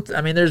was something,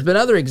 I mean, there's been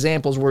other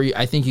examples where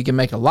I think you can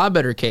make a lot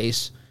better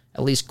case,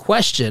 at least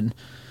question,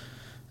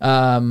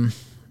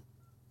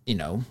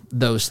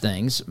 those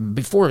things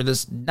before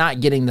this not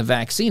getting the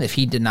vaccine. If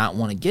he did not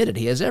want to get it,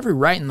 he has every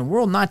right in the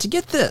world not to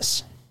get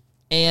this.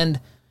 And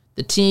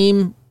the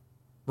team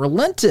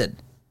relented.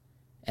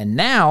 And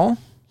now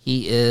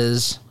he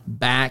is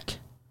back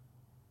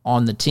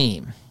on the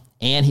team.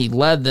 And he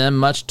led them,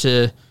 much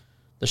to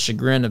the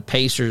chagrin of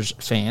Pacers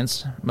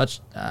fans, much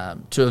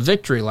to a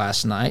victory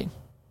last night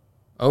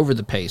over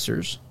the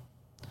Pacers.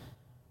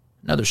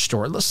 Another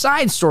story, a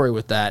side story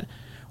with that.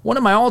 One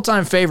of my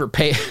all-time favorite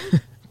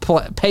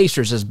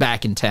Pacers is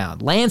back in town.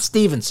 Lance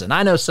Stevenson.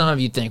 I know some of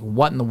you think,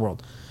 what in the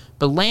world?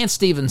 But Lance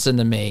Stevenson,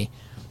 to me,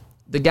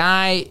 the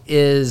guy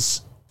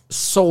is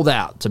sold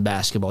out to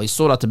basketball. He's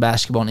sold out to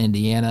basketball in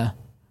Indiana.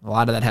 A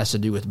lot of that has to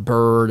do with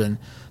Bird and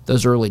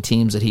those early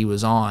teams that he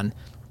was on.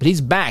 But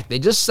he's back. They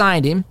just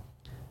signed him.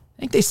 I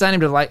think they signed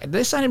him to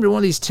one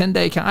of these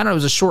 10-day, I don't know, it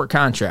was a short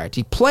contract.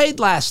 He played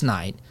last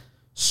night,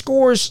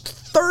 scores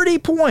 30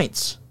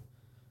 points.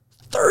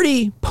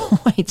 30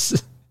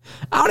 points.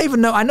 I don't even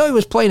know. I know he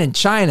was playing in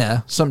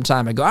China some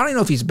time ago. I don't even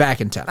know if he's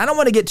back in town. I don't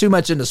want to get too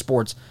much into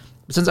sports,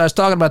 but since I was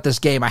talking about this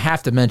game, I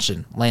have to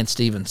mention Lance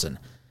Stevenson.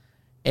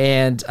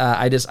 And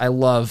he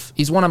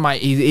is one of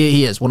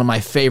my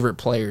favorite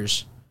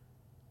players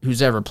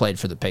who's ever played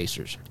for the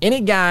Pacers.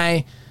 Any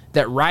guy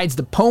that rides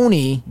the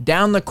pony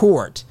down the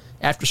court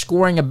after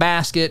scoring a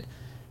basket,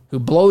 who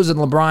blows in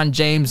LeBron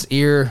James'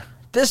 ear,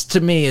 this to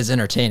me is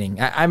entertaining.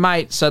 I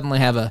might suddenly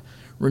have a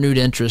renewed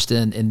interest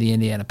in the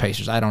Indiana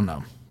Pacers. I don't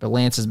know. But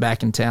Lance is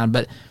back in town.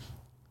 But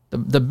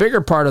the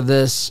bigger part of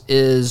this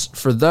is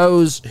for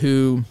those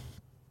who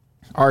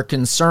are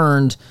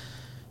concerned,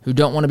 who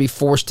don't want to be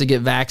forced to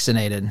get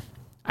vaccinated.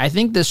 I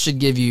think this should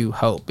give you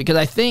hope, because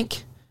I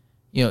think,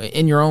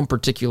 in your own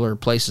particular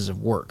places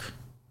of work,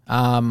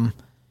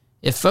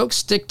 if folks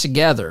stick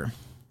together,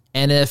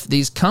 and if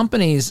these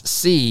companies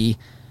see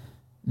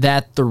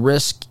that the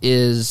risk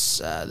is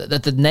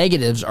that the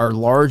negatives are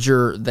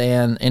larger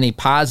than any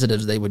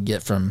positives they would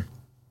get from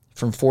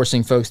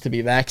forcing folks to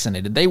be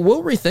vaccinated, they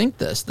will rethink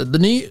this.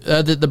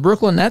 The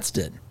Brooklyn Nets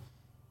did.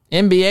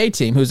 NBA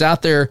team who's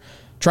out there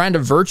trying to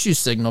virtue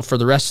signal for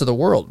the rest of the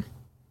world.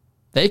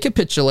 They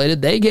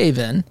capitulated. They gave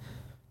in.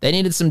 They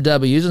needed some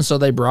W's, and so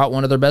they brought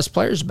one of their best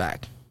players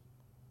back.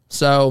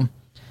 So,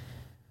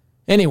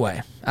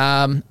 anyway,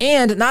 and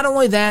not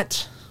only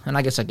that, and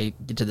I guess I could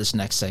get to this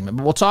next segment,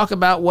 but we'll talk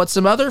about what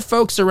some other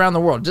folks around the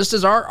world, just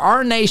as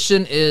our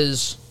nation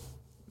is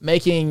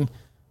making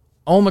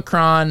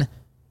Omicron,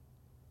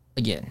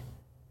 again,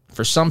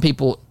 for some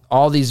people,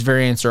 all these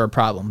variants are a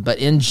problem. But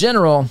in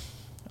general,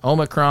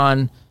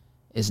 Omicron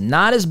is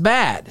not as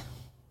bad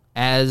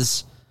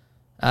as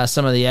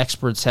some of the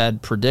experts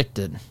had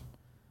predicted.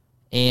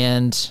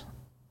 And,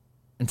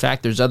 in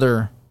fact, there's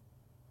other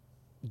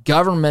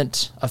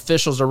government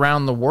officials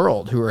around the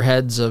world who are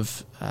heads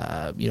of,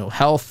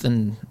 health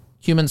and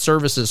human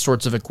services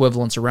sorts of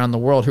equivalents around the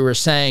world who are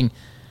saying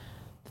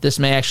this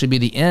may actually be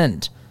the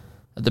end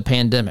of the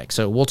pandemic.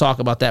 So we'll talk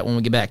about that when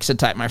we get back. Sit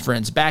tight, my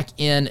friends. Back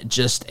in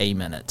just a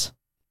minute.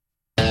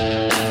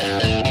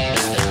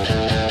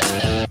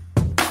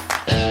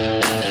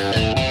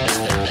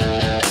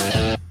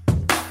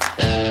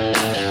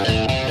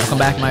 Welcome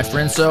back, my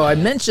friends. So I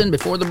mentioned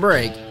before the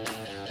break,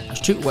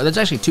 there's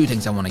actually two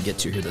things I want to get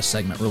to here this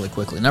segment really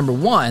quickly. Number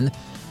one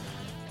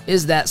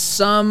is that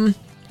some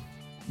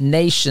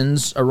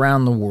nations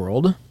around the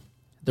world,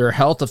 their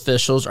health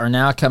officials are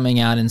now coming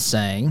out and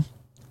saying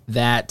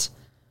that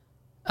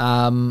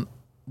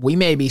we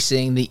may be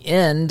seeing the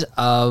end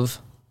of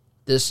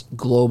this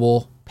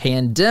global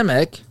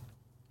pandemic.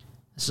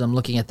 So I'm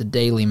looking at the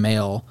Daily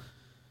Mail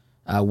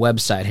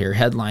website here.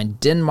 Headline,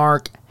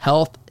 Denmark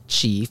health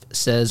chief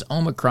says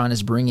Omicron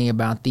is bringing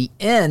about the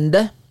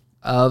end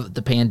of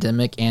the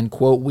pandemic and,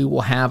 quote, we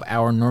will have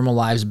our normal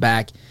lives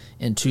back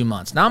in 2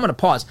 months. Now I'm going to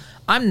pause.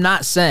 I'm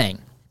not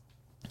saying.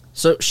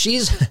 So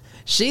she's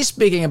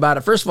speaking about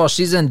it. First of all,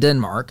 she's in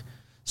Denmark.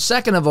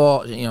 Second of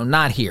all,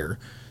 not here.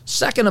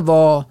 Second of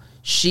all,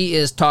 she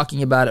is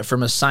talking about it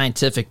from a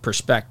scientific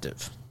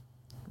perspective,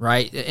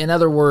 right? In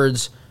other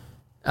words,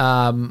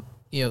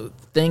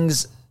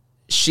 things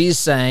she's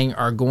saying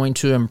are going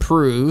to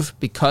improve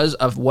because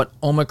of what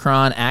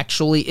Omicron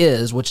actually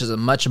is, which is a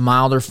much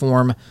milder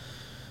form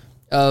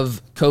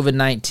of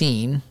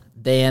COVID-19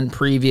 than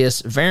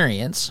previous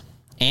variants.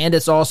 And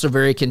it's also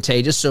very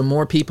contagious, so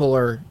more people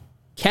are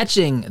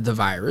catching the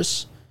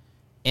virus,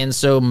 and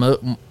so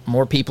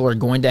more people are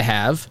going to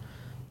have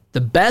the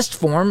best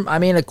form. I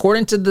mean,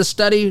 according to a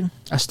study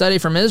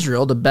from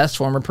Israel, the best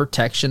form of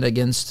protection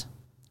against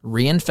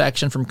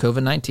reinfection from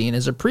COVID-19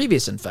 is a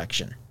previous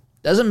infection.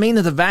 Doesn't mean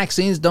that the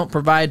vaccines don't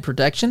provide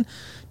protection.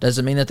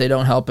 Doesn't mean that they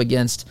don't help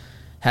against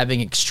having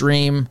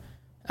extreme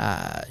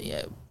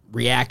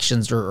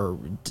reactions or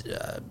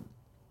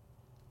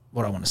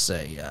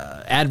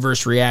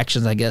adverse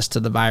reactions, I guess, to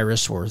the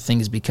virus, where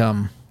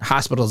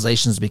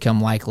hospitalizations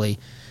become likely.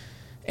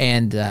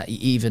 and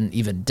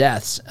even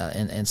deaths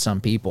in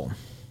some people.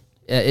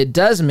 It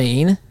does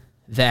mean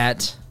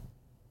that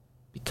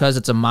because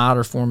it's a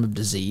milder form of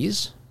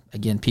disease,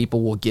 again,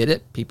 people will get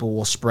it, people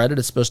will spread it.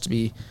 It's supposed to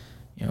be,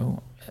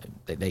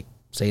 they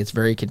say it's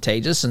very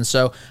contagious. And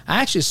so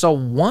I actually saw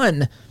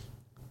one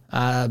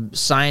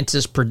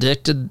scientist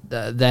predicted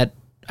that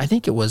I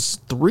think it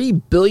was 3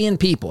 billion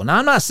people. Now,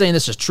 I'm not saying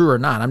this is true or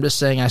not. I'm just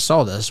saying I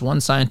saw this.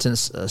 One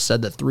scientist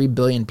said that 3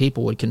 billion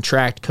people would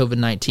contract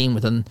COVID-19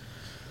 within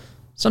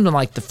something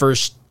like the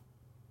first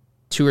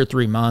 2 or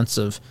 3 months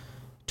of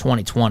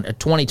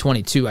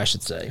 2022, I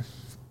should say.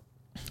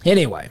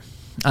 Anyway,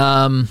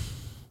 and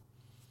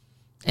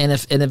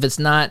if it's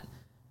not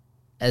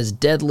as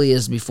deadly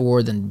as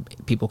before, then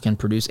people can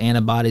produce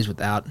antibodies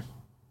without,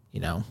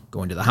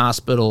 going to the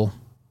hospital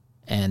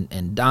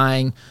and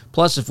dying.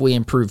 Plus, if we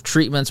improve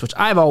treatments, which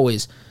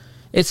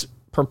it's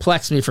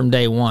perplexed me from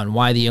day one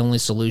why the only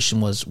solution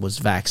was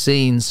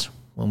vaccines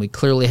when we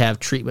clearly have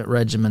treatment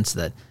regimens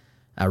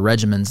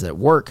that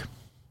work.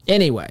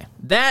 Anyway,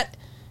 that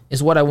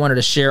is what I wanted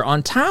to share.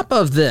 On top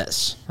of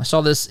this, I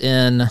saw this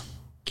in,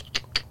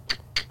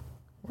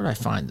 where did I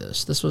find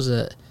this? This was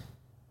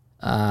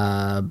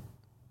not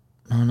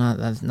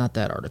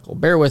that article.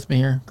 Bear with me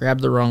here. Grab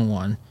the wrong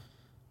one.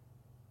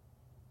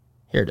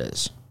 Here it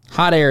is.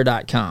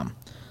 Hotair.com.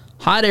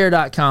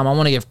 Hotair.com, I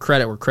want to give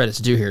credit where credit's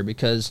due here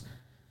because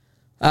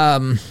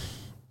I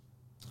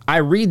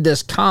read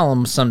this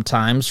column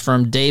sometimes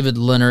from David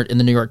Leonard in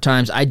the New York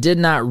Times. I did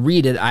not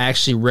read it. I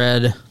actually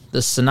read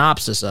the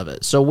synopsis of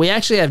it. So we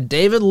actually have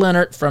David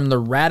Leonard from the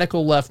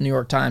radical left New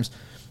York Times,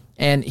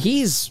 and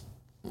he's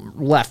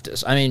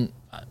leftist. I mean,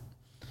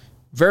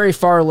 very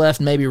far left,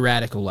 maybe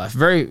radical left.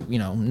 Very,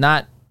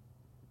 not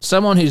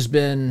someone who's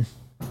been,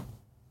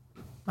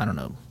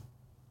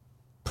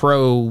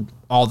 pro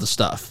all the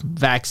stuff,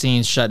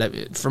 vaccines, shut up,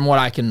 from what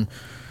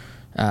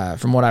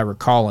I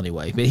recall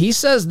anyway. But he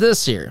says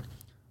this here: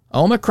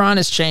 Omicron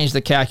has changed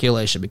the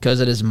calculation because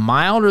it is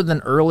milder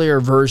than earlier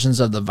versions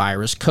of the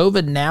virus.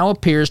 COVID now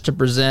appears to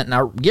present,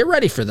 now get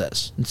ready for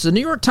this. It's the New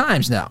York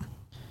Times now.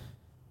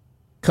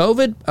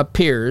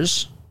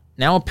 COVID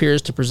now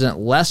appears to present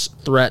less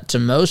threat to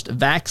most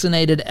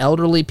vaccinated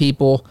elderly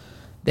people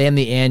than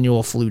the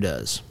annual flu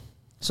does.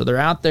 So they're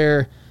out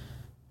there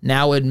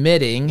now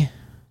admitting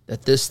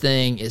that this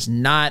thing is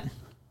not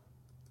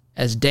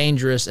as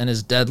dangerous and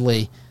as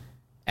deadly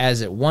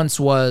as it once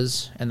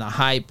was, and the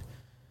hype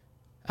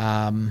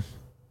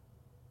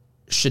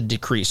should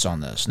decrease on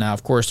this. Now,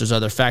 of course, there's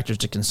other factors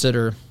to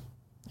consider,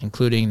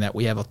 including that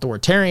we have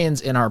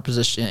authoritarians in our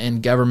position in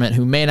government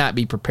who may not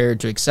be prepared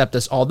to accept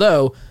this,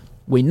 although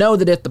we know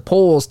that if the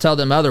polls tell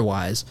them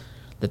otherwise,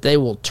 that they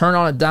will turn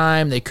on a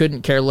dime. They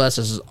couldn't care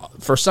less.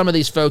 For some of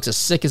these folks, as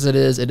sick as it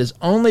has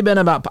only been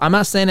about, I'm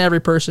not saying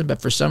every person,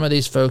 but for some of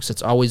these folks,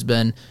 it's always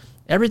been,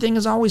 everything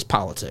is always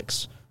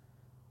politics.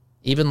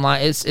 Even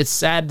it's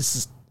sad,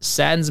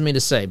 saddens me to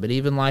say, but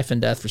even life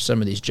and death for some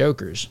of these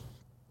jokers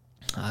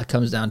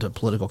comes down to a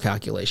political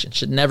calculation.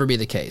 Should never be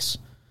the case.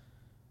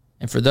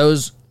 And for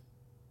those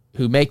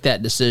who make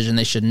that decision,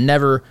 they should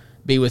never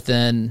be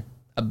within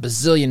a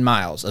bazillion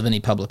miles of any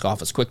public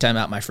office. Quick time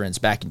out, my friends.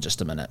 Back in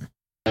just a minute.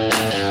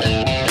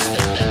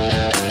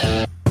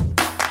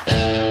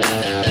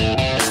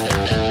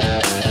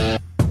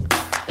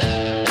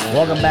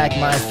 Welcome back,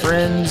 my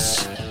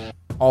friends.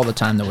 All the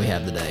time that we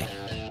have today.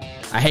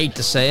 I hate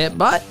to say it,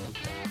 but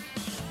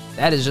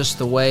that is just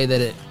the way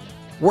that it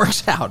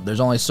works out. There's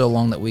only so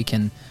long that we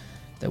can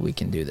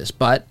do this.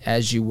 But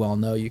as you well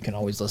know, you can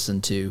always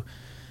listen to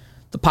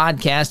the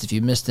podcast. If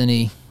you missed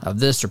any of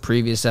this or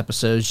previous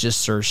episodes, just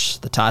search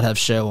The Todd Huff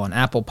Show on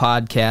Apple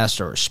Podcasts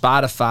or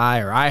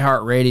Spotify or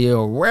iHeartRadio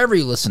or wherever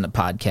you listen to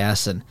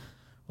podcasts, and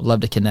we'd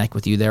love to connect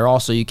with you there.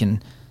 Also, you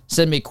can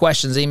send me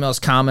questions,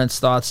 emails, comments,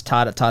 thoughts,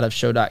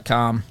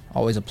 todd@toddhuffshow.com.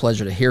 Always a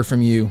pleasure to hear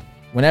from you.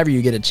 Whenever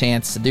you get a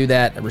chance to do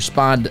that, I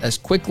respond as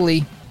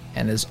quickly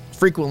and as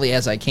frequently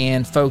as I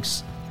can.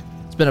 Folks,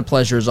 it's been a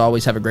pleasure as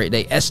always. Have a great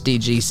day.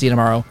 SDG. See you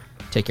tomorrow.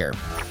 Take care.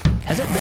 Has it been